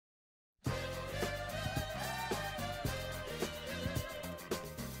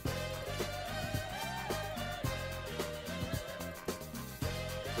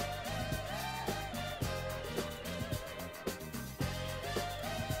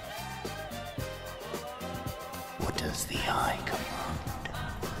as the High Command.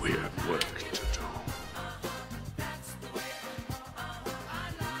 We have work to do.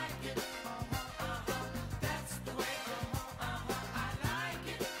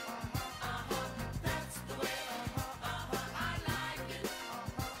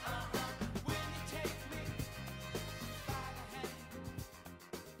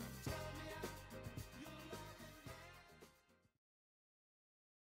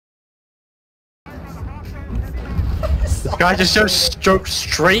 This guy just stroked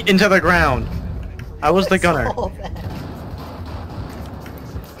straight into the ground. I was the gunner. I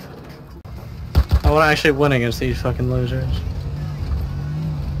want to actually win against these fucking losers.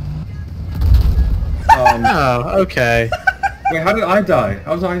 Oh, okay. Wait, how did I die?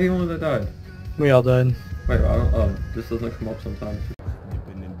 How was I the only one that died? We all died. Wait, I don't. Oh, this doesn't come up sometimes.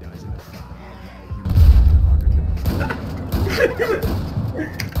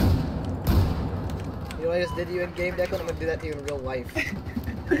 You know what I just did to you in game, Declan? I'm gonna do that to you in real life.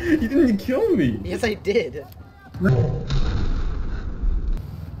 You didn't even kill me! Yes, I did!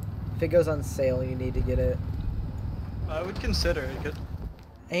 If it goes on sale, you need to get it. I would consider it. Cause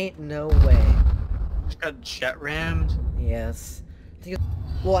Ain't no way. just got jet rammed. Yes.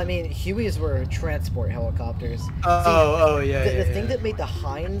 Well, I mean, Hueys were transport helicopters. Oh, yeah, The thing that made the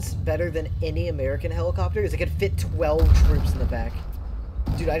Hinds better than any American helicopter is it could fit 12 troops in the back.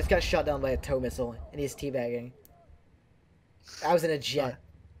 Dude, I just got shot down by a tow missile, and he's teabagging. I was in a jet.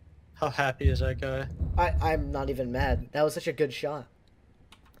 How happy is that guy? I'm not even mad. That was such a good shot.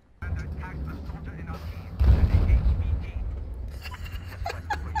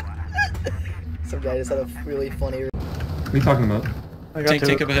 Some guy just had a really funny... What are you talking about?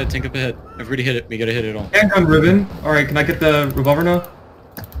 Tank up ahead, tank up ahead. Everybody hit it, we gotta hit it all. Handgun ribbon. Alright, can I get the revolver now?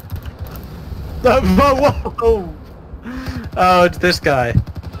 Whoa! Oh, it's this guy.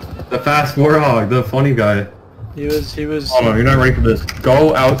 The fast warhog, the funny guy. He was... Oh no, you're not ready for this.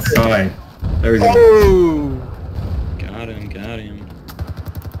 Go outside. There we go. Oh! Got him, got him.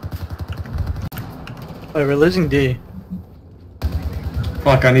 Wait, we're losing D.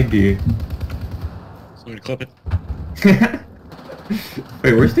 Fuck, I need D. Somebody clip it.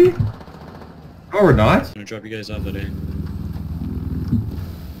 Wait, where's D? Oh, we're not? I'm gonna drop you guys off that A.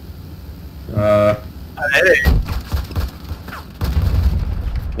 Hey!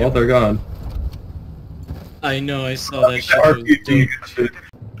 Well, they're gone. I know, I saw that shit. Shit.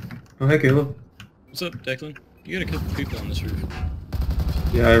 Oh, hey, Caleb. What's up, Declan? You got a couple people on this roof.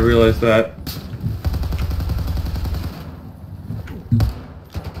 Yeah, I realized that.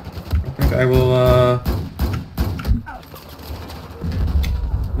 I think I will,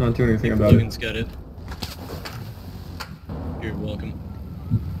 not do anything about it. Logan's got it. You're welcome.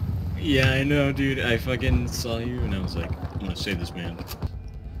 Yeah, I know, dude. I fucking saw you and I was like, I'm gonna save this man.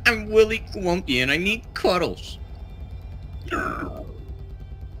 I'm Willy Clumpy and I need cuddles.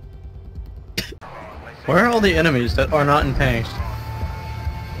 Where are all the enemies that are not in tanks?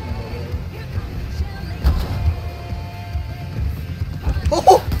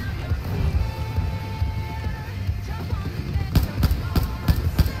 Oh!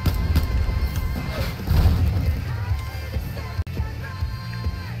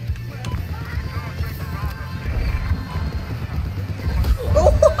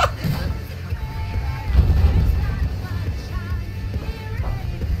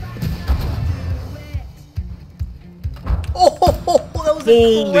 Oh, that was a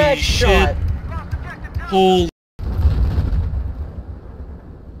Holy correct shit. shot. Holy.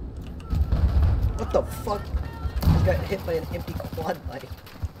 What the fuck? I got hit by an empty quad light.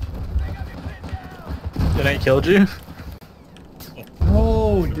 It ain't killed you?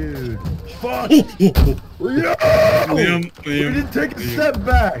 Oh, dude. Fuck! Yo! Liam. We didn't take a step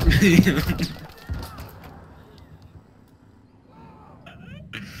back!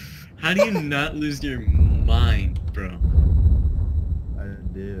 How do you not lose your mind, bro? I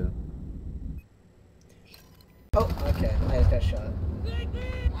do. Oh, okay. I just got shot.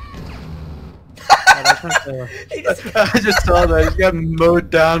 I just saw that. He got mowed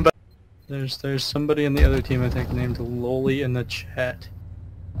down by... There's somebody in the other team, I think, named Loli in the chat.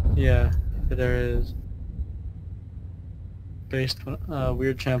 Yeah, there is. Based on,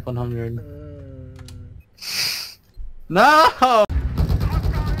 Weird Champ 100. No! Oh!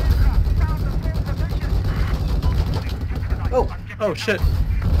 Oh, shit.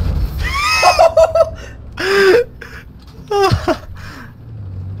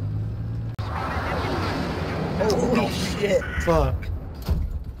 Holy shit! Fuck.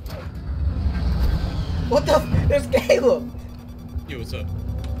 What the f- There's Caleb! Yo, what's up?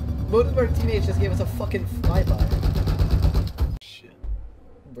 Both of our teammates just gave us a fucking flyby. Shit.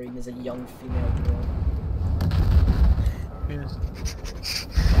 Brayden is a young female girl. Yes.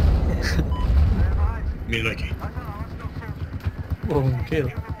 Me like it. Whoa,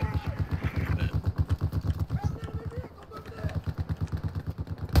 Caleb.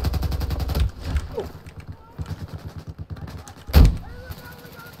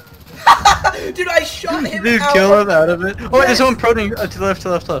 Dude, I shot him Dude, out. kill him out of it. Oh, wait, Yes. there's someone proning to the left,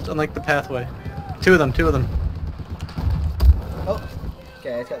 on like the pathway. Two of them. Oh,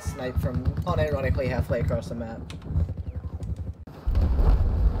 okay, I got sniped from unironically halfway across the map.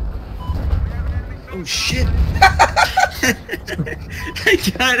 Oh shit!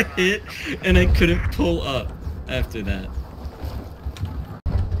 I got hit and I couldn't pull up after that.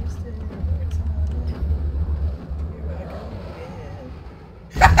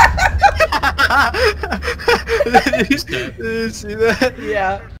 Did you see that?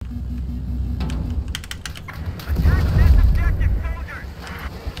 Yeah.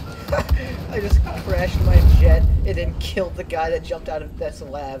 I just crashed my jet and then killed the guy that jumped out of this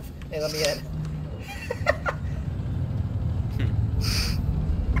lab and let me in.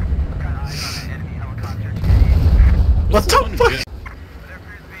 What the fuck?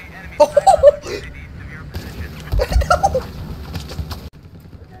 No!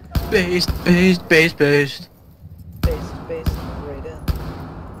 Based. Base, right in.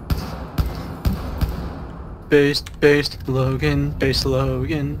 Based, Logan.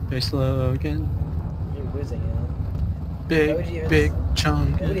 You're losing it. Big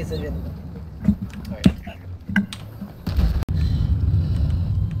chunk. Nobody's even... Alright.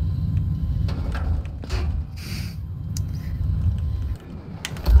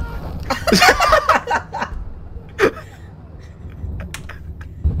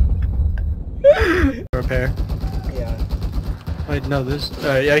 Repair. Yeah. Wait, no, this.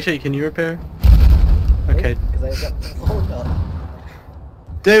 Actually, can you repair? Okay. Because I got blown up.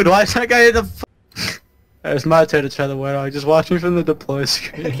 Dude, why is that guy in the It's my turn to try the Warthog. Just watch me from the deploy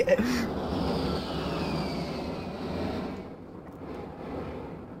screen. Okay.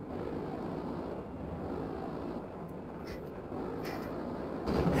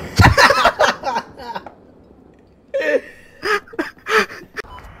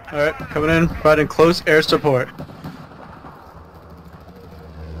 Alright, coming in, providing close air support.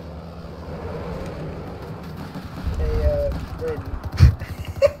 Hey, Brayden.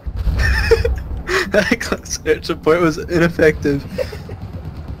 That close air support was ineffective.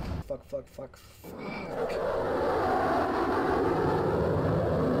 Fuck.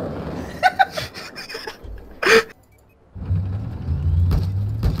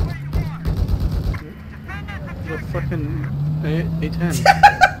 The fucking A10.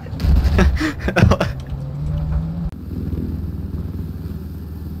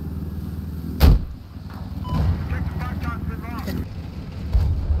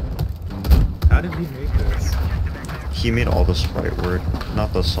 How did he make this? He made all the sprite work,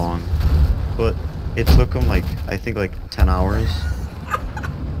 not the song, but it took him like, I think like 10 hours.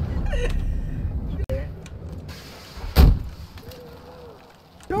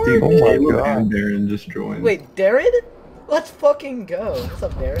 Dude, Oh my Caleb God. and Darren just joined. Wait, Darren? Let's fucking go. What's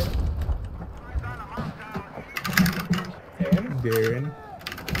up, Darren? Darren.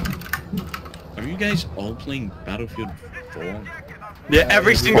 Are you guys all playing Battlefield 4? Yeah,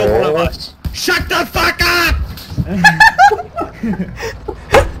 every single one of us. Shut the fuck up!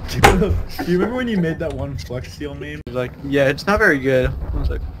 Do you remember when you made that one Flex Seal meme? He's like, yeah, it's not very good. I was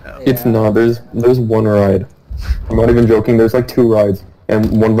like, oh. It's not. There's one ride. I'm not even joking. There's like 2 rides, and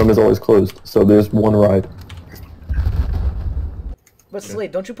one of them is always closed. So there's 1 ride. But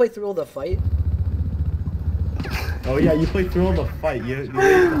Slade, don't you play through all the fight? Oh yeah, you played through all the fight.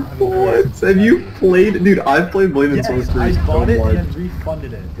 What? Have you played? Dude, I've played Blade and Yes, Sorcery I so bought it much. and then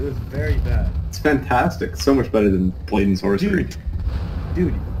refunded it. It was very bad. It's fantastic. So much better than Blade and Sorcery.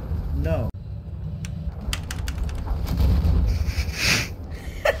 Dude, no.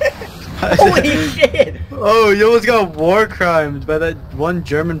 Holy shit! Oh, you almost got war crimes by that one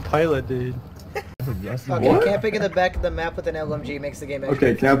German pilot, dude. Okay, What? camping in the back of the map with an LMG makes the game extra.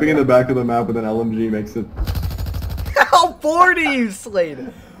 Okay, camping in the back of the map with an LMG makes it. How bored are you,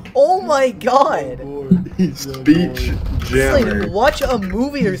 Slade? Oh my god! Speech jammer. Slade, watch a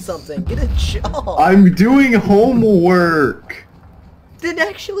movie or something. Get a job. I'm doing homework. Then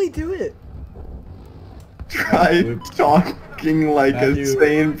actually do it. Try talking like a Matthew.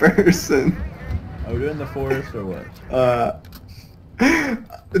 sane person. Are we in the forest or what?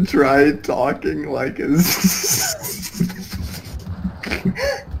 Try talking like a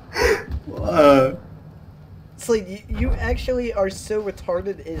Slade, you actually are so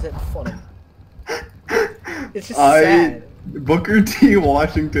retarded it isn't funny. It's just sad. Booker T.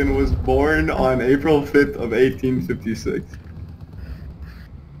 Washington was born on April 5th of 1856.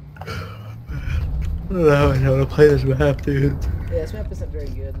 I don't know how to play this map, dude. Yeah, this map isn't very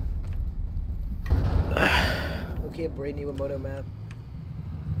good. Okay, Braden Iwamoto map.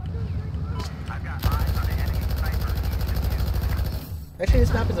 Actually,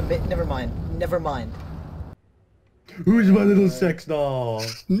 this map is a bit. Never mind. Never mind. Who's my little sex doll?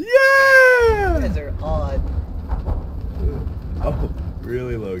 Yeah! You guys are odd. Oh,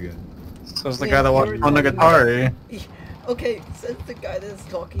 really, Logan? So it's the guy that walked on the guitar, eh? Okay, says the guy that's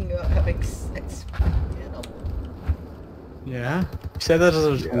talking about having sex with an animal. Yeah? You said that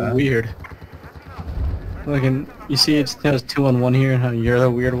was Yeah. weird. Look, and you see it has 2 on 1 here, and how you're the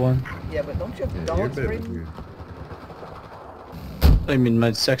weird one? Yeah, but don't you have You're a dogs, bit Braden? weird. I mean,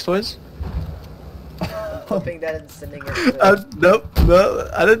 my sex toys? Clipping that and sending it to Nope, no,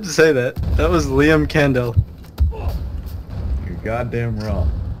 I didn't say that. That was Liam Kendall. You're goddamn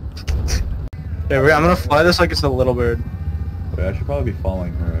wrong. Yeah, I'm gonna fly this like it's a little bird. Wait, I should probably be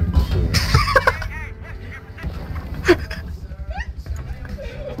following her. I'm just doing it.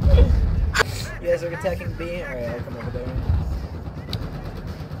 You guys are attacking B? Alright, I'll come over there.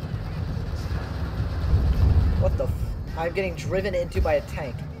 What the f- I'm getting driven into by a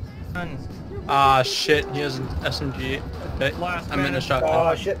tank. Ah, shit, he has an SMG. Okay, I'm in the shotgun.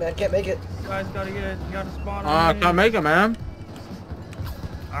 Oh shit, man, can't make it. Guys, gotta get it. You gotta spot Ah, I can't make it, man.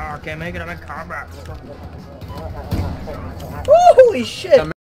 Oh, can't make it. I'm in combat. Holy shit!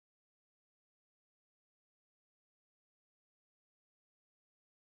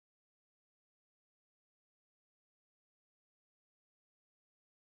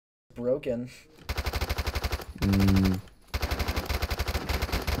 Broken.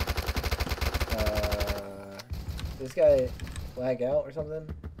 This guy lag out or something?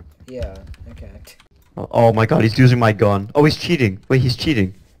 Yeah, okay. Oh my god, he's using my gun. Oh, he's cheating. Wait, he's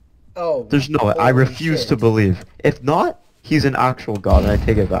cheating. Oh. There's no way. I holy refuse shit. to believe. If not, he's an actual god, and I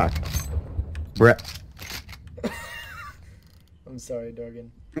take it back. Brett. I'm sorry,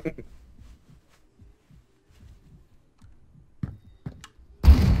 Dorgan.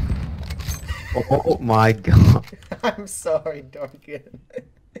 Oh my god. I'm sorry, Dorgan.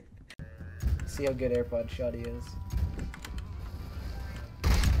 See how good AirPod shot he is.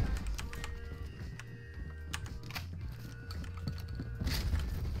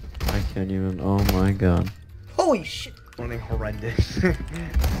 I can't even. Oh my god. Holy shit! Running horrendous.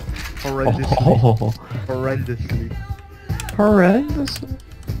 Horrendously. Oh. Horrendously. Horrendous.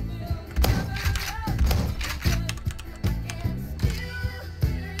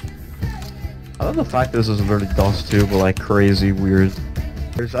 I love the fact this is literally Dust 2, but like crazy weird.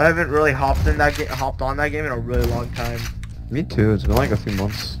 I haven't really hopped on that game in a really long time. Me too, it's been like a few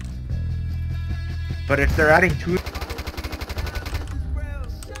months. But if they're adding two,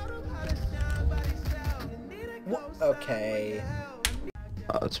 Okay.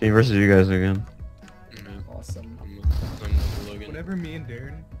 It's me versus you guys again. Awesome. I'm with Logan. Whenever me and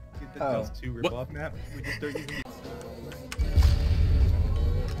Darren get the Dust 2 What? ripoff map, we just start using.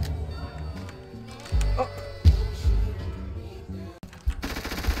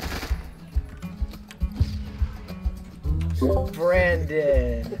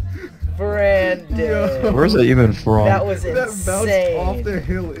 Brandon! Brandon! Where's that even from? That was That bounced insane! off the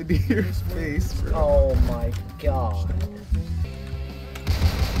hill into your face, bro. Oh my god.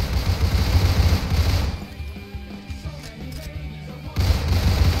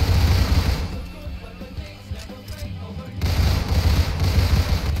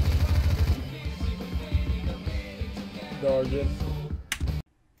 Dargan.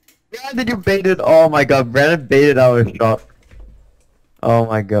 Brandon, you baited. Oh my god, Brandon baited our shot. Oh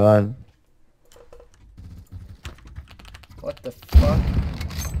my god. What the fuck?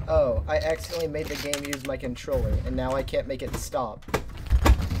 Oh, I accidentally made the game use my controller, and now I can't make it stop.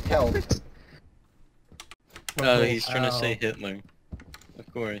 Help. Oh, he's trying to say Hitler.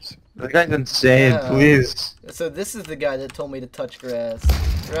 Of course. That guy's insane, Yeah. please. So this is the guy that told me to touch grass.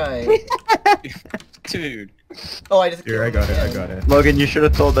 Right. Dude. Oh, I just Here, I killed got it, him I again. got it. Logan, you should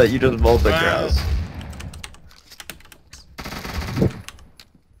have told that you just mowed the Wow. grass.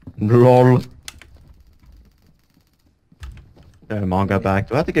 LOL. Yeah, mom got back.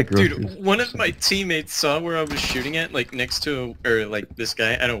 Do I have to get groceries? Dude, one of my teammates saw where I was shooting at, like next to like this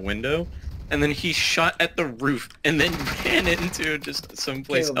guy at a window, and then he shot at the roof and then ran into just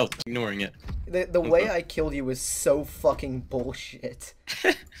someplace Caleb. else, ignoring it. The way I killed you was so fucking bullshit.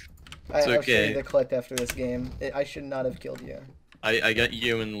 I'll show okay. you the clip after this game. I should not have killed you. I got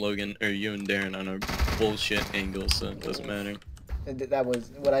you and Logan, or you and Darren on a bullshit angle, so it doesn't matter. That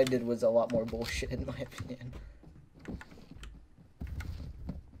was what I did was a lot more bullshit in my opinion.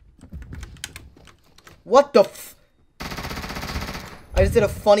 What the f? I just did a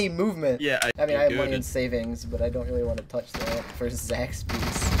funny movement. Yeah, I mean, I have money in good. savings, but I don't really want to touch that for Zach's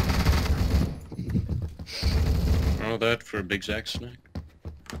piece. All that for a big Zack snack.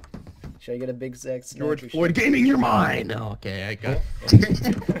 Should I get a big Zach snack? George or Floyd should- gaming your mind. Okay, I got.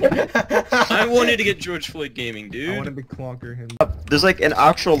 I wanted to get George Floyd gaming, I dude. wanted to conquer him. There's like an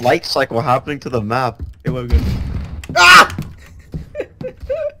actual light cycle happening to the map. It was good. Ah!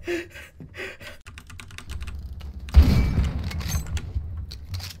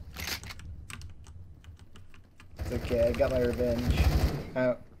 It's okay, I got my revenge.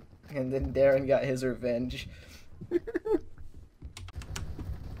 And then Darren got his revenge.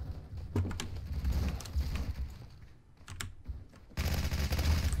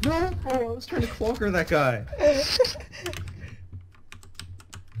 No, I was trying to conquer that guy.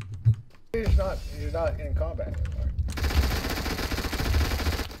 He's not in combat anymore.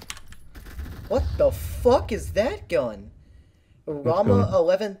 What the fuck is that gun? Rama gun?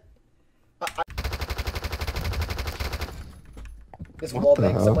 11. This What wall the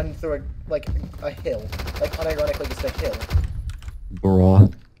bang hell? someone through a hill. Like unironically just a hill.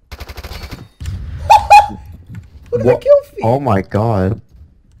 Bruh. Look at that kill feed! Oh my god.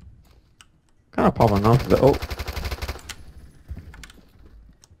 Kind of popping off of it. Oh.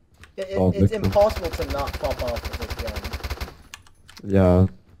 It's victim. impossible to not pop off with this gun. Yeah.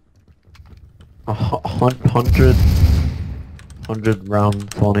 100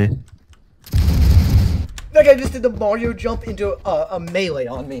 round 20. That guy just did the Mario jump into a melee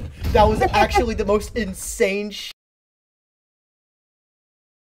on me. That was actually the most insane shit.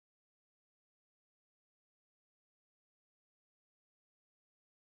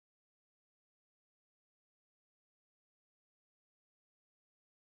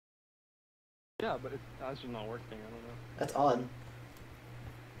 Yeah, but that's just not working. I don't know. That's odd.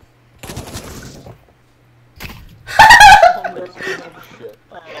 Shit. Oh no.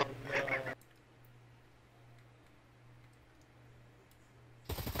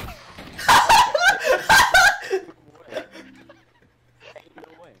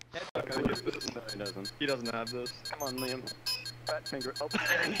 He doesn't have this. Come on, Liam. Fat finger. Oh,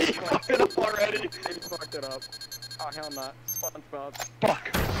 he fucked it up already. He fucked it up. Oh, hell not. SpongeBob. Fuck.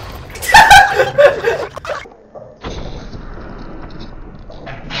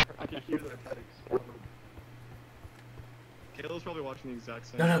 I can hear their pet explode. Kayla's probably watching the exact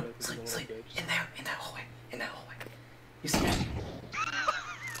same. No, shit as a sleep. little bitch. In that hallway. You see that?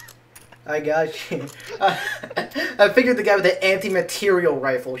 I got you. I figured the guy with the anti-material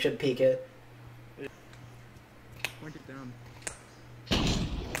rifle should peek it. Point it down.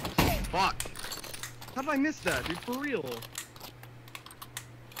 Fuck! How did I miss that, dude? For real?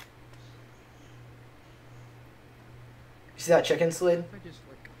 You see that chicken slid?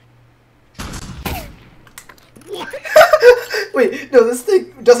 What? Wait, no, this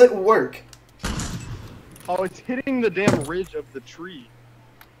thing doesn't work. Oh, it's hitting the damn ridge of the tree.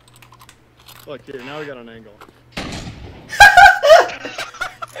 Look here, now we got an angle.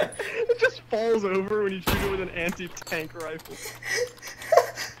 It just falls over when you shoot it with an anti-tank rifle.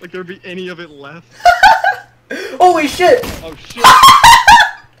 Like there'd be any of it left. Holy shit! Oh shit!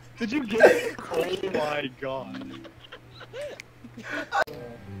 Did you get it? Oh my god.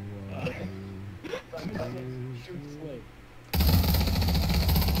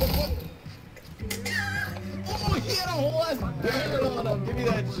 Oh, he had a whole ass barrel on him. Give me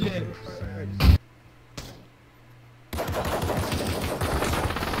that shit.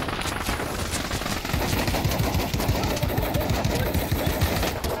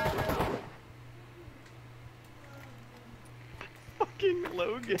 Fucking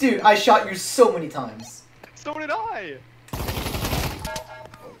Logan. Dude, I shot you so many times. So did I.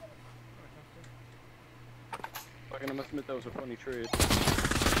 Fucking, I must admit that was a funny trade.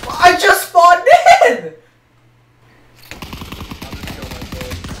 I just spawned in!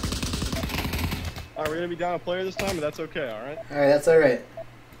 Alright, we're gonna be down a player this time, but that's okay, alright? Alright, that's alright.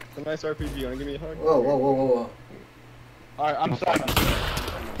 It's a nice RPG, you wanna give me a hug? Whoa. Alright, I'm sorry.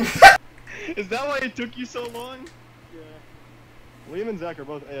 Is that why it took you so long? Yeah. Liam and Zach are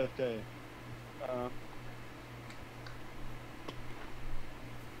both AFK.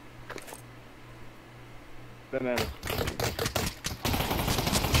 Banana.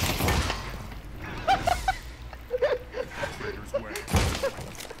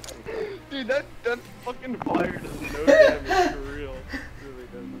 Dude, that fucking fire does no damage for real. It really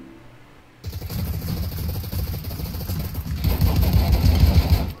doesn't.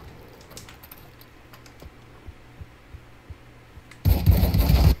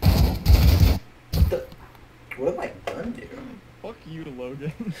 you to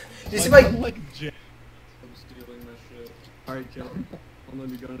Logan. You see my... I'm stealing my shit. Alright, kill him. I'll let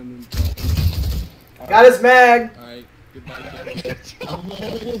me go and then... Got his mag! Alright, goodbye,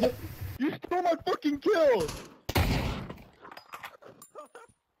 kill. You stole my fucking kill!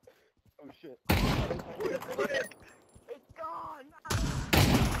 Oh shit. It's gone!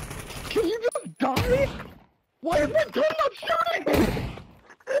 Can you just die? Why is my gun not shooting?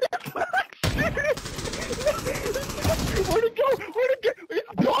 Where'd it go? Where'd it go?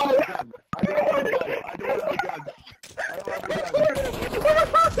 It's gone! I don't have a gun. I don't have a gun. I don't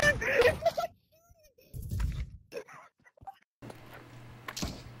have a gun.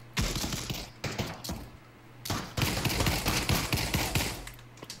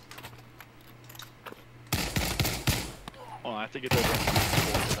 Oh, I have to get over.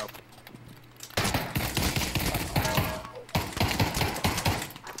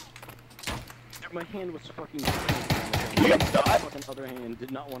 My hand was fucking. My fucking other hand did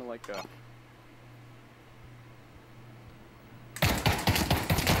not want to like go.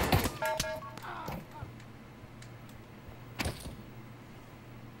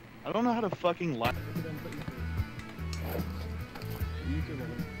 I don't know how to fucking lie.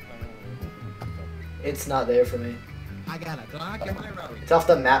 It's not there for me. I got a Glock in my road. It's off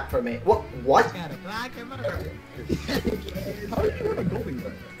the map for me. What? What? I got a Glock in my road. How did you have a golden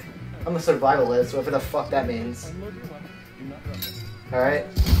gun? I'm a survivalist, whatever the fuck that means. Alright.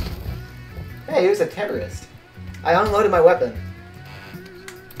 Hey, he was a terrorist. I unloaded my weapon.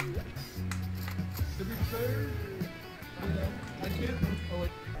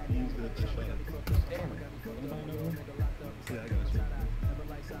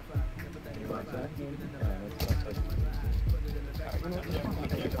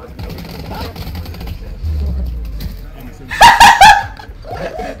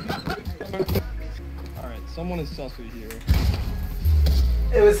 Alright, someone is sussy here.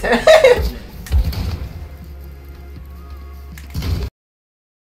 It was him.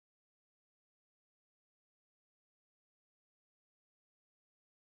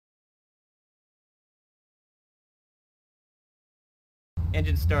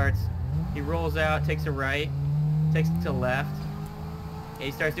 Engine starts. He rolls out, takes a right, takes it to the left. And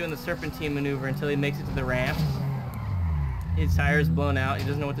he starts doing the serpentine maneuver until he makes it to the ramp. His tire's blown out. He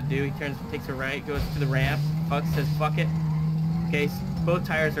doesn't know what to do. He turns, takes a right, goes to the ramp. Says fuck it. Okay, both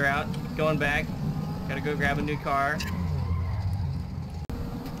tires are out. Going back. Gotta go grab a new car.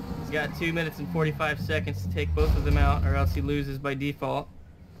 He's got 2 minutes and 45 seconds to take both of them out, or else he loses by default.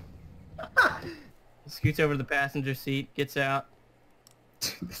 He scoots over to the passenger seat, gets out,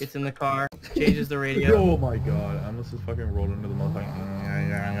 gets in the car, changes the radio. Oh my god, I almost just fucking rolled into the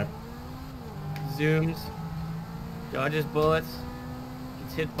motherfucker. Zooms, dodges bullets,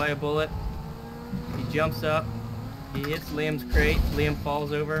 gets hit by a bullet. He jumps up, he hits Liam's crate, Liam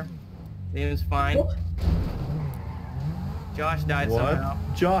falls over, Liam's fine. Josh died somehow.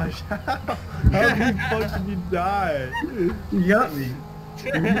 Josh, how the fuck did you die? You got me.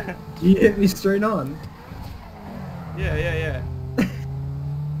 You hit me straight on. Yeah.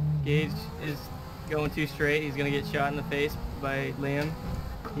 Gage is going too straight. He's gonna get shot in the face by Liam.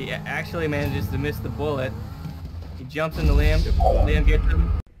 He actually manages to miss the bullet. He jumps into Liam. Liam gets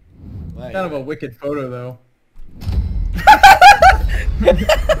him. Kind of a wicked photo, though.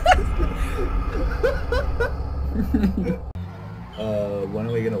 When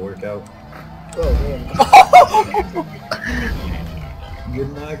are we gonna work out? Oh, man. You're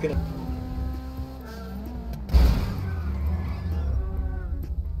not gonna...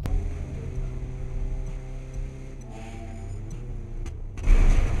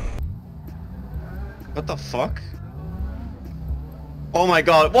 What the fuck? Oh my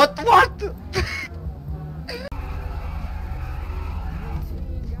god, what?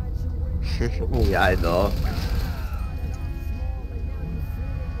 Yeah, I know.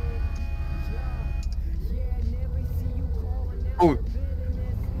 Oh.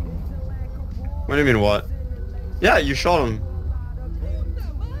 What do you mean, what? Yeah, you shot him.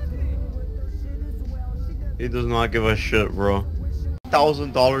 He does not give a shit, bro.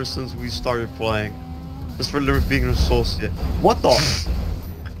 $1,000 since we started playing. Just for literally being an associate. What the?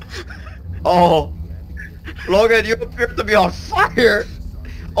 Oh. Logan, you appear to be on fire!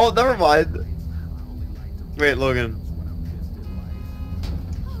 Oh, never mind. Wait, Logan.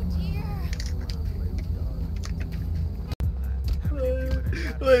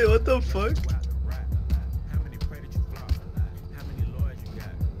 Wait, what the fuck?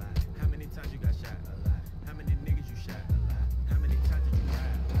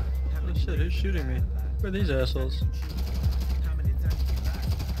 Oh shit, who's shooting me? Who are these assholes?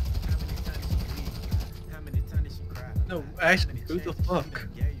 No, actually, who the fuck?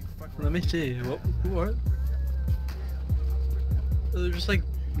 Let me see. Who are? They're just like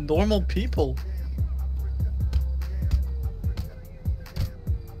normal people.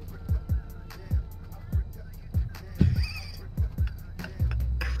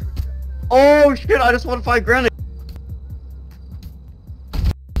 Oh shit! I just won 5 grand.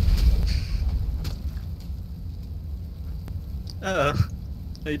 Are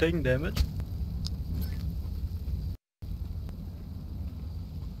you taking damage?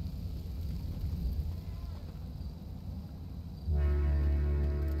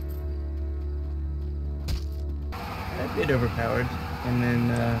 A bit overpowered, and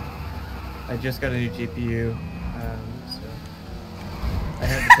then I just got a new GPU, so I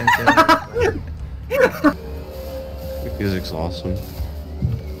had the 1070. The music's awesome.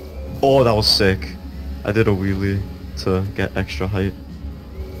 Oh, that was sick. I did a wheelie to get extra height.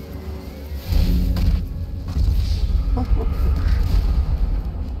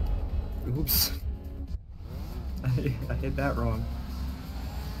 Oops. I hit that wrong.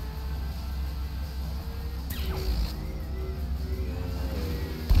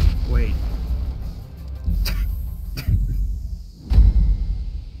 Wait.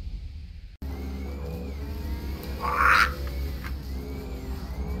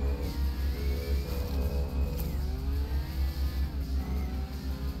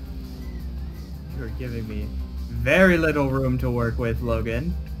 You're giving me very little room to work with,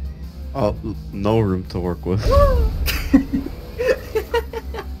 Logan. Oh, no room to work with.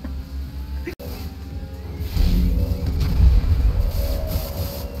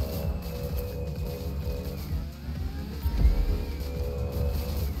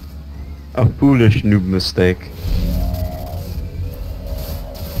 A foolish noob mistake.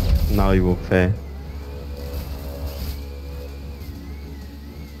 Now you will pay.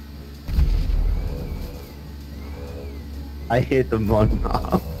 I hate the mud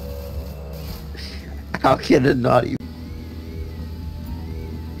knob. How can it not even?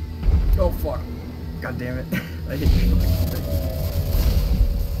 Oh fuck. God damn it. I hate you.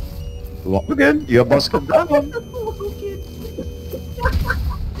 What again? You must come down.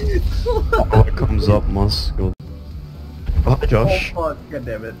 Oh, it comes up, must go. Oh, Josh. Oh fuck. God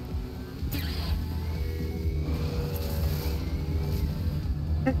damn it.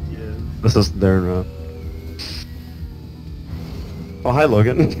 Yes. This is there now. Oh, hi,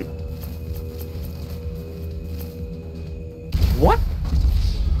 Logan. What?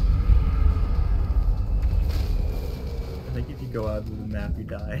 I think if you go out of the map, you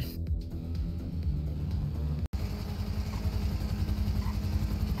die.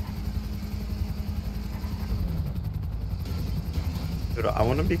 Dude, I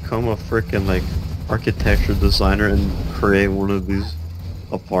want to become a freaking like architecture designer and create one of these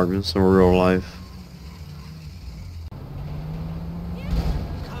apartments in real life.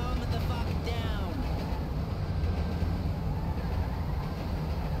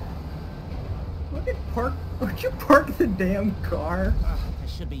 Would you park the damn car? I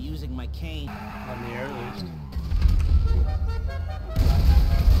should be using my cane. On the air, at least.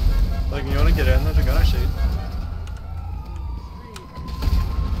 Like, you wanna get in? There's a gunner seat.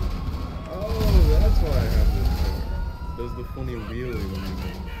 Oh, that's why I have this car. Does the funny wheelie when you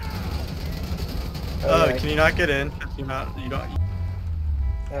move. Can you not get in? You don't.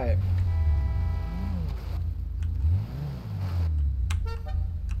 Alright.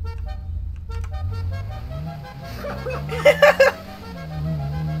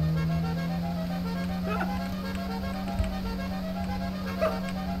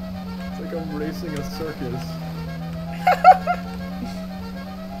 It's like I'm racing a circus.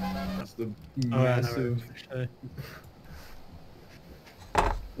 That's the massive...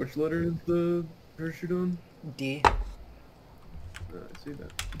 Which letter is the parachute on? D. I see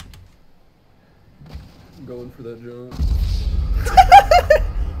that. I'm going for that jump.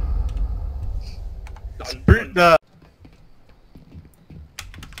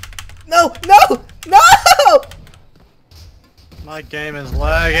 No! No! No! My game is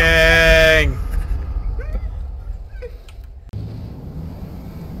lagging!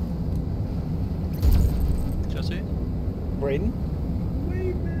 Jesse? Brayden?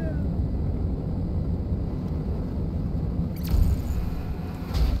 Wait, man.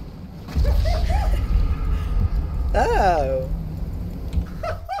 Oh.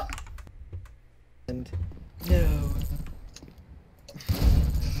 And no.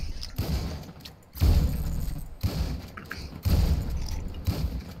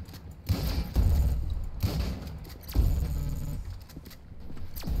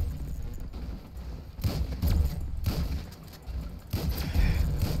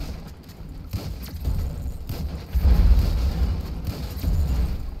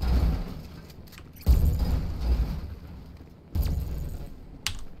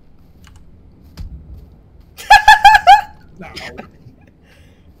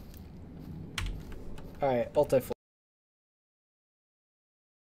 Multi-fl-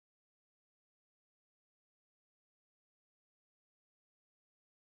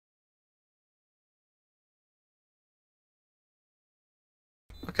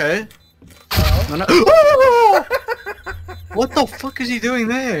 Okay. No, no. What the fuck is he doing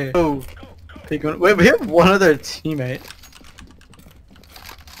there? Oh, wait, we have one other teammate.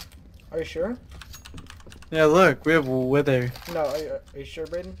 Are you sure? Yeah, look, we have Wither. No, are you sure,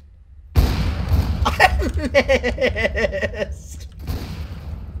 Braden? I missed!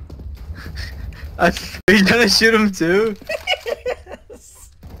 Are you trying to shoot him too?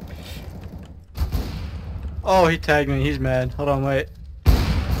 Yes. Oh, he tagged me. He's mad. Hold on, wait.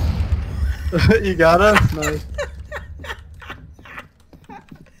 You got him? Nice.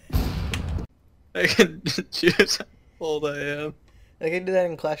 I can choose how old I am. I can do that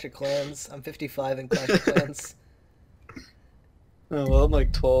in Clash of Clans. I'm 55 in Clash of Clans. Oh, well, I'm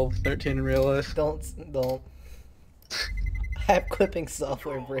like 12, 13 in real life. Don't. I have clipping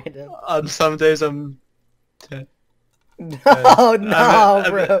software, Brandon. On some days, I'm 10. No, no,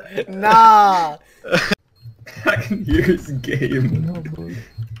 bro. Nah. I can hear his game.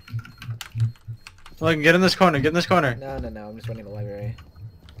 Look, get in this corner, get in this corner. No, I'm just running the library.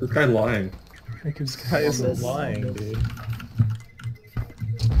 This guy's lying. This guy isn't lying, dude.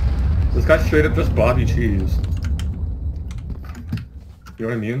 This guy's straight up just Bobby Cheese. You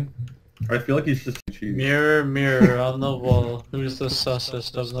know what I mean? I feel like he's just cheese. Mirror, mirror on the wall. Who's the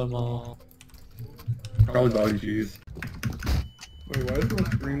sussest of them all? Probably Bobby Cheese. Wait, why is my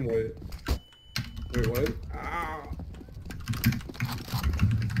screen white? Wait, what? Ah.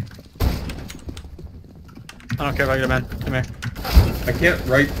 I don't care about you, man. Come here. I can't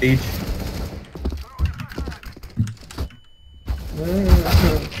write H.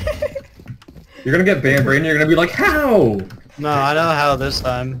 You're gonna get banned, Brayden. You're gonna be like, how? No, I know how this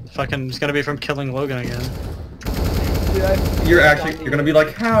time. Fucking, it's gonna be from killing Logan again. You're gonna be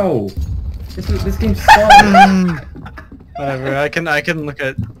like, how? This game sucks. Whatever. I can look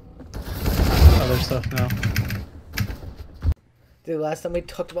at other stuff now. Dude, last time we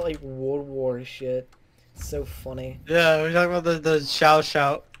talked about like World War shit. It's so funny. Yeah, we talked about the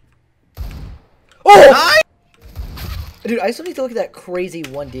shout. Oh! Dude, I still need to look at that crazy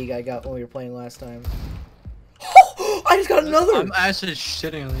 1D guy got when we were playing last time. I just got another! I'm actually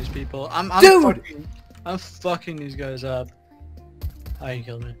shitting on these people. Dude! I'm fucking these guys up. Oh, you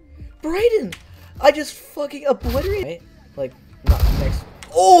killed me. Brayden! I just fucking obliterated. Right? Like, not next.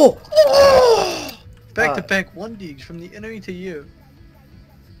 Oh! Back to back 1Ds from the enemy to you.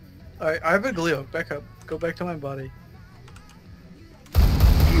 Alright, I have a Glio. Back up. Go back to my body.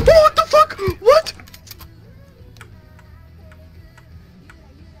 Oh, what the fuck? What?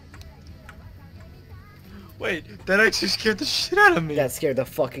 Wait, that actually scared the shit out of me. That scared the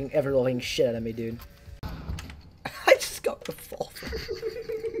fucking ever-loving shit out of me, dude. I just got the fall.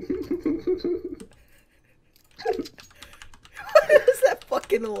 What is that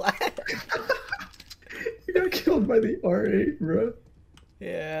fucking laugh? You got killed by the R8, bro.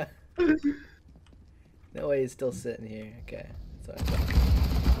 Yeah. No way he's still sitting here. Okay. Sorry.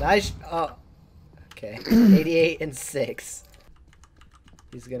 Nice. Oh. Okay. 88 and 6.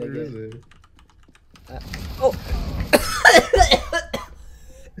 He's gonna Where get. is it? Oh!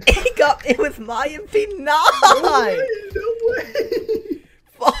 He got me with my MP9! No way!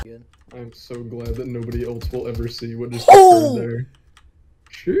 Fuck. I'm so glad that nobody else will ever see what just Oh! occurred there.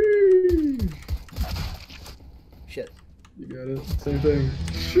 Sheesh. Shit. You got it. Same thing.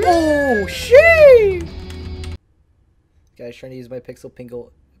 Oh, shit! Guy's trying to use my Pixel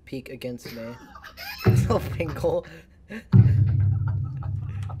Pingle peek against me. Pixel Pingle.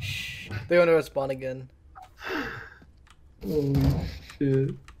 Shh. They're gonna respawn again. Holy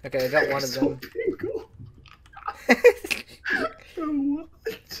shit. Okay, I got one of them.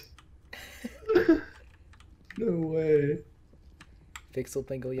 What? No way. Pixel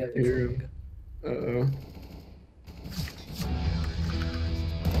Pingle, yeah, I hear Pixel him. Pingle.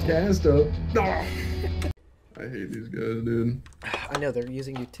 Uh-oh. Cast up. No! I hate these guys, dude. I know, they're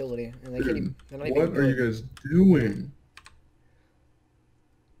using utility, and they can't even, they're not What even are you good. guys doing?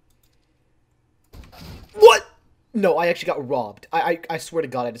 What? No, I actually got robbed. I swear to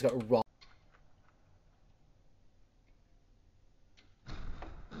God, I just got robbed.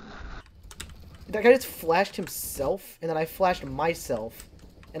 That guy just flashed himself, and then I flashed myself,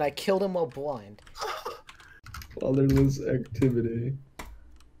 and I killed him while blind. Fatherless activity.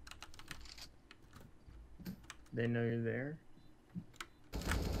 They know you're there.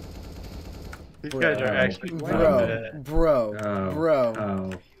 These guys are actually Bro.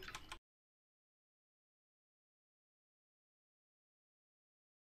 Oh.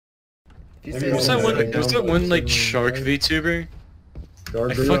 You There's say There's that one like shark VTuber?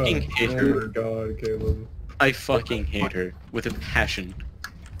 I fucking hate her. Oh my god, Caleb. I fucking hate her with a passion.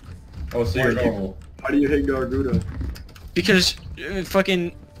 Oh, so you're normal. Why do you hate Garguda? Because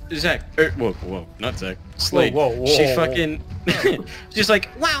fucking Zach, whoa, not Zach. Slade. Whoa, she whoa. fucking just like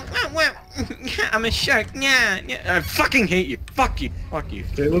wow, I'm a shark. Yeah. I fucking hate you. Fuck you.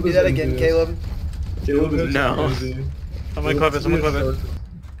 Caleb do that again, Caleb. Caleb is No. crazy. I'm gonna clip it. I'm gonna clip it.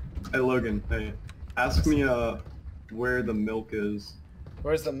 Hey Logan, hey, ask me where the milk is.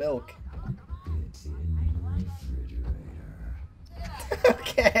 Where's the milk?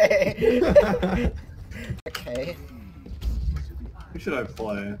 Okay. Okay. Who should I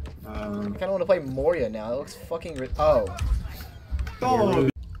play? I kind of want to play Moria now. It looks fucking. Oh,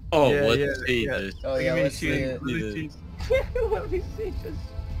 Let's see this. Oh yeah, let's see it. Let me see this.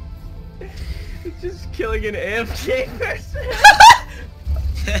 It's just killing an AFK person.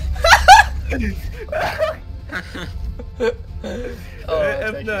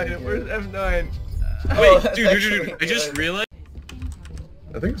 F9. Where's F9? Wait, dude, I just realized.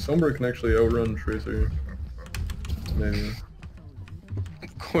 I think Sombra can actually outrun Tracer. Maybe.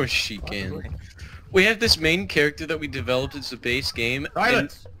 Of course she can. We have this main character that we developed as a base game,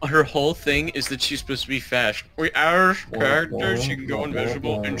 Silence! and her whole thing is that she's supposed to be fast. Our character, she can go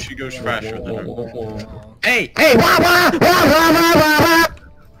invisible, and she goes faster than her. Hey!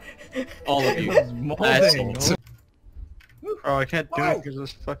 All of you assholes. Oh, I can't do it because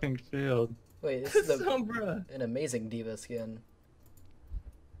this fucking failed. Wait, this is Sombra. an amazing diva skin.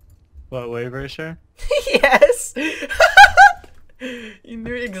 What, Wave Racer? Yes! You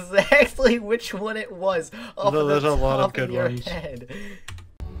knew exactly which one it was off of the There's a lot of top good your ones. head.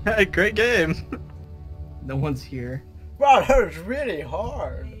 Hey, great game! No one's here. Wow, that was really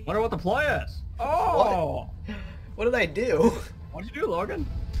hard. Wonder what the play is. Oh! What did I do? What'd you do, Logan?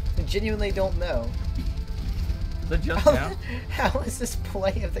 I genuinely don't know. Is it just now? How is this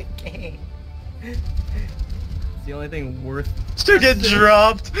play of the game? It's the only thing worth. Still get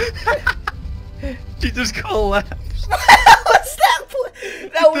dropped! She just collapsed. What's that play?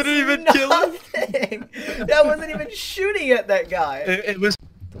 That was Didn't even kill him. nothing! That wasn't even shooting at that guy! It was.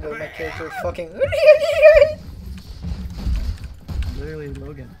 The way my character fucking... Literally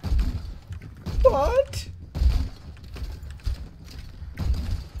Logan. What?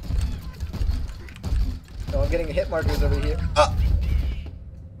 Oh, I'm getting hit markers over here.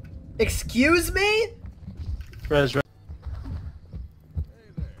 Excuse me? Res.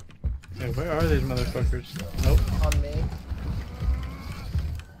 Hey, where are these motherfuckers? Nope. On me.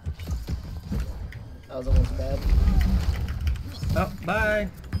 That was almost bad. Oh, bye.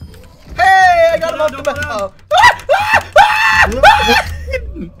 Hey! I got him off the back. Oh.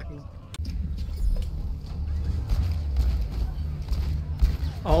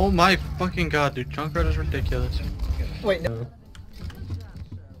 Oh my fucking god, dude. Junkrat is ridiculous. Wait, no.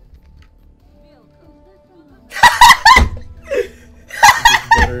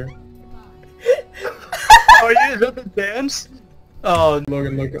 Oh, you is that the dance? Oh,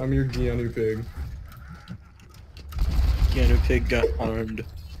 Logan, look, I'm your Gianu pig. Gianu pig got armed.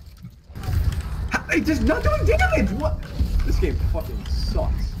 It just not doing damage! What? This game fucking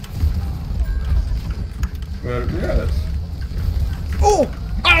sucks. Yes. Oh!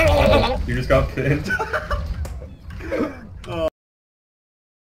 You just got pinned.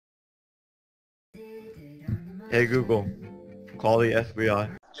 Hey Google, call the FBI.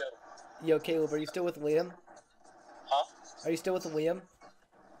 Yo, Caleb, are you still with Liam? Huh? Are you still with Liam?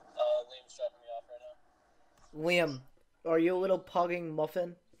 Liam's dropping me off right now. Liam, are you a little pugging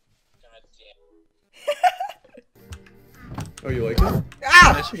muffin? God damn. Oh, you like it?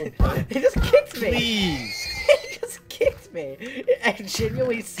 Ah! He just kicked me! Please! He just kicked me! It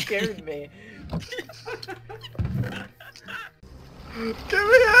genuinely scared me. Get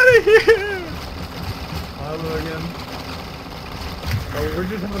me out of here! Hi, Logan. Oh, we're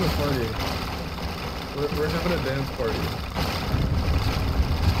just having a party. We're having a dance party.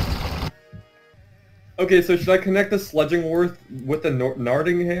 Okay, so should I connect the Sledgingworth with the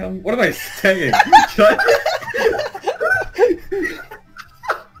Nardingham? What am I saying? Should I...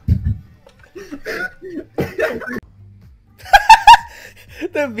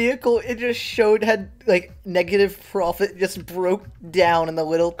 The vehicle it just showed had like negative profit just broke down in the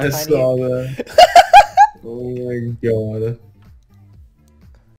little I tiny... saw that. Oh my god.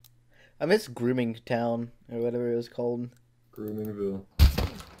 I miss Grooming Town or whatever it was called. Groomingville.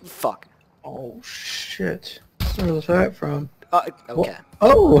 Fuck. Oh shit. Where was that from? Okay. What?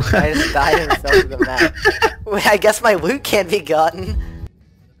 Oh! I just died and fell to the map. Wait, I guess my loot can't be gotten.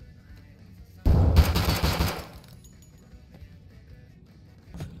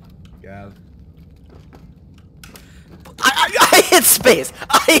 Gav. I hit space!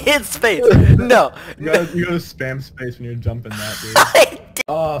 I hit space! No! You gotta spam space when you're jumping that, dude.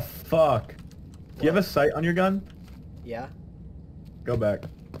 Oh, fuck. Do you have a sight on your gun? Yeah. Go back.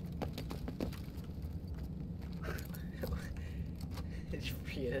 Did you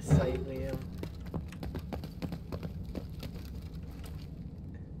forget a sight, Liam?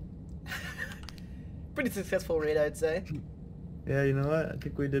 Pretty successful raid, I'd say. Yeah, you know what? I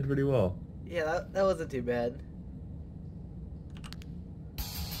think we did pretty well. Yeah, that wasn't too bad.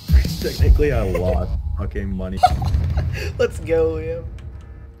 Technically, I lost fucking money. Let's go, Liam.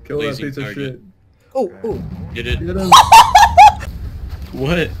 Kill that piece of shit. Oh, oh. Did it?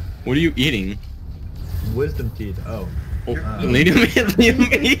 What? What are you eating? Wisdom teeth. Oh. Liam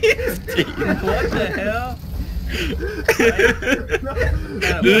teeth. What the hell?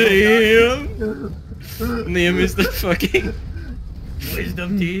 Liam is the fucking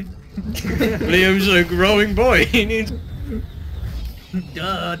wisdom teeth. Liam's a growing boy. He needs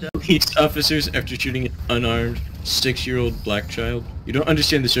duh. police officers after shooting an unarmed 6-year-old black child. You don't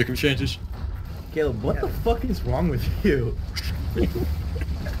understand the circumstances. Caleb, what the fuck is wrong with you?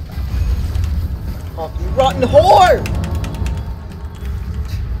 Oh, you rotten whore!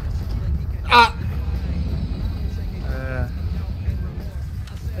 Ah!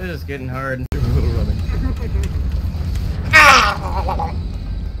 This is getting hard.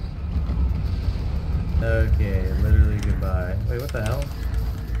 Okay, literally goodbye. Wait, what the hell?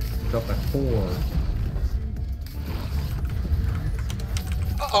 Drop a 4.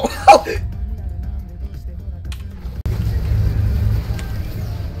 Uh-oh!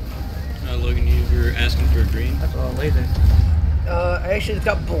 Logan, you were asking for a green? That's all lasers. I actually just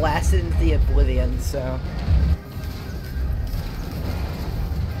got blasted into the oblivion, so...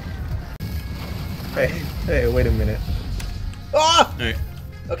 Hey, wait a minute. Ah! Alright.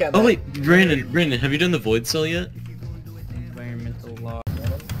 Okay, I'm Oh back. wait, Brandon, have you done the void cell yet? Environmental law.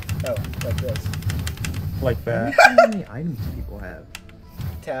 Oh, like this. Like that. How many items do people have?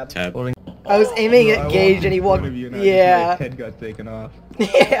 Tab. I was aiming at Gage and he walked... Yeah. My head got taken off.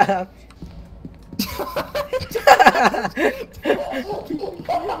 Yeah.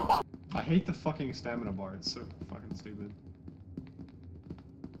 I hate the fucking stamina bar, it's so fucking stupid.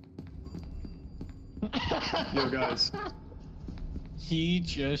 Yo guys. He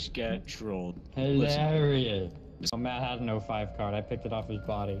just got trolled. Hilarious. Oh, Matt had no 5 card. I picked it off his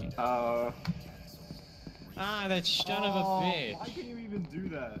body. Ah, that son of a bitch. Why can you even do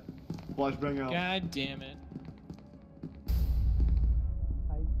that? Flashbang out. God damn it.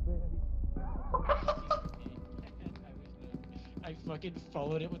 I fucking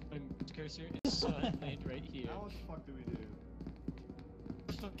followed it with my cursor and saw it land right here. Now what the fuck do we do?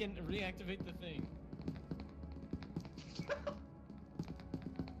 Fucking reactivate the thing.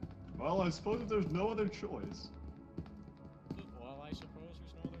 Well, I suppose if there's no other choice. Well, I suppose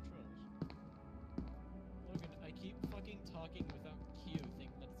there's no other choice. Logan, I keep fucking talking without Q,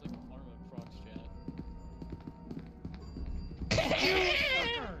 thinking that's like a form of prox chat.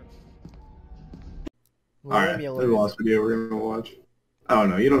 Alright, the last video we're gonna watch. Oh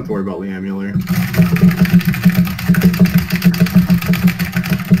no, you don't have to worry about Liam Mueller.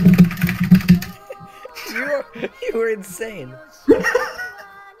 You were insane.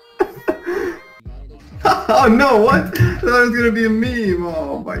 Oh no, what? I thought it was gonna be a meme.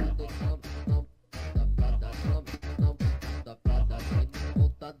 Oh my.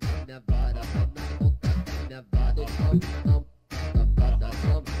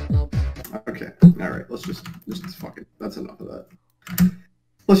 Okay, alright, let's just fuck it. That's enough of that.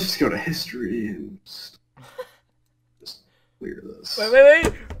 Let's just go to history and just clear this.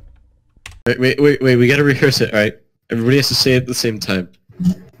 Wait. Wait, we gotta rehearse it, alright? Everybody has to say it at the same time.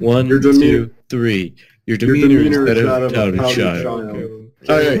 1, 2, 3. Your demeanor is that of a pouty child.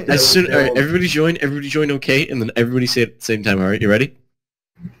 Alright, alright, everybody join okay, and then everybody say it at the same time, alright? You ready?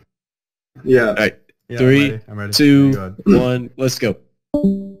 Yeah. Alright, Yeah, 3, I'm ready. 2, 1, let's go.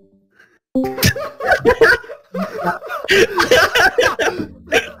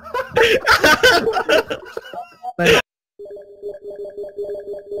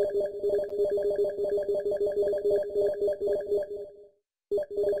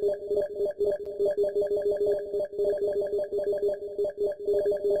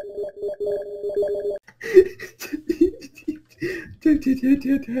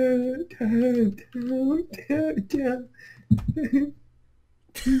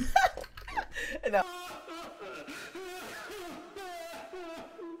 No.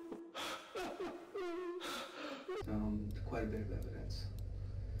 Quite a bit of evidence,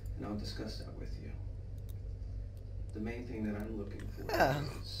 and I'll discuss that with you. The main thing that I'm looking for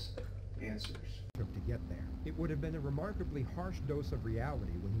is answers. took to get there. It would have been a remarkably harsh dose of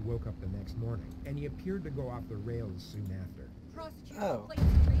reality when he woke up the next morning, and he appeared to go off the rails soon after. Oh.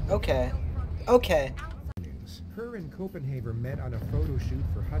 Okay. Okay. Her and Copenhagen met on a photo shoot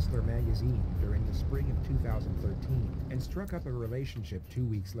for Hustler magazine during the spring of 2013 and struck up a relationship 2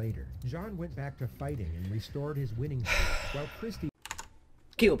 weeks later. John went back to fighting and restored his winning streak, while Christy...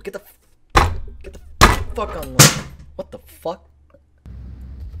 Caleb, get the fuck on the... What the fuck?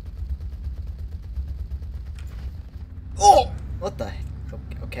 Oh! What the...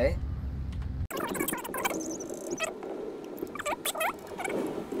 Okay.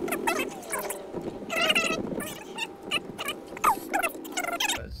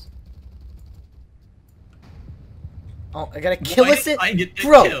 Oh, I gotta kill it?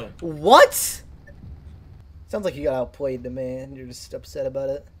 Bro, what? Sounds like you got outplayed the man. You're just upset about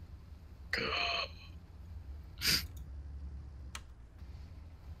it.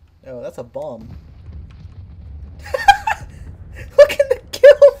 Oh, that's a bomb. Look at the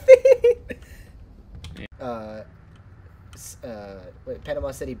kill feed! Wait,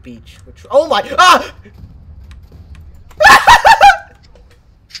 Panama City Beach. Which... Oh my... Ah!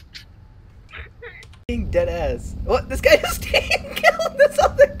 Dead ass. What? This guy just killed this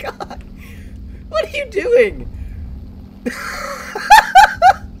other guy. What are you doing?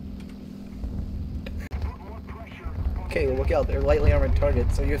 Okay, look out. They're lightly armored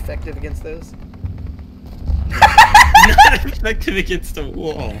targets. Are you effective against those? Not effective against a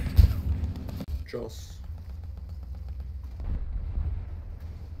wall. Joss.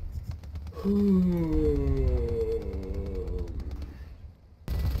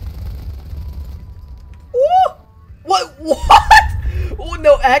 What? What? Oh,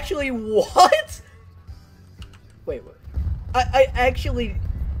 no, actually, what? Wait, what? I actually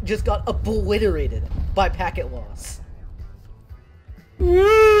just got obliterated by packet loss. And then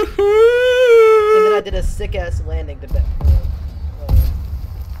I did a sick-ass landing to bet.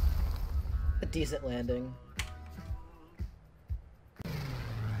 A decent landing.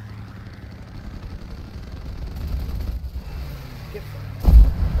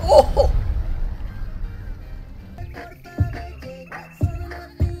 Oh!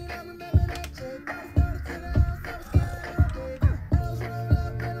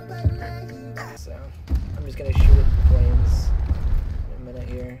 So, I'm just gonna shoot at the planes in a minute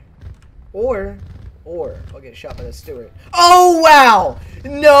here. Or I'll get shot by the steward. Oh wow!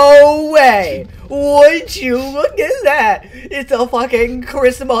 No way! Would you look at that? It's a fucking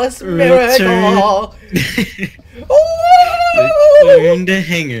Christmas miracle! Return to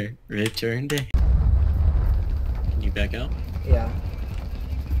hangar. Return to hangar. Can you back out? Yeah.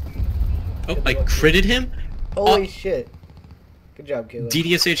 Oh, I critted him? Holy shit. Good job, Caleb.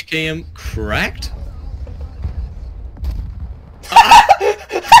 DDSHKM cracked?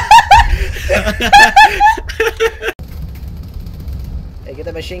 Hey, get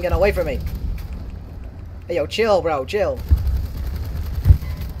the machine gun away from me. Hey, yo, chill, bro, chill.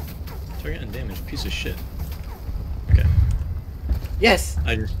 Target damage, piece of shit. Okay. Yes!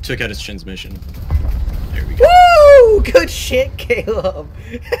 I just took out his transmission. There we go. Woo! Good shit, Caleb.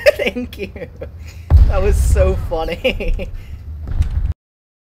 Thank you. That was so funny.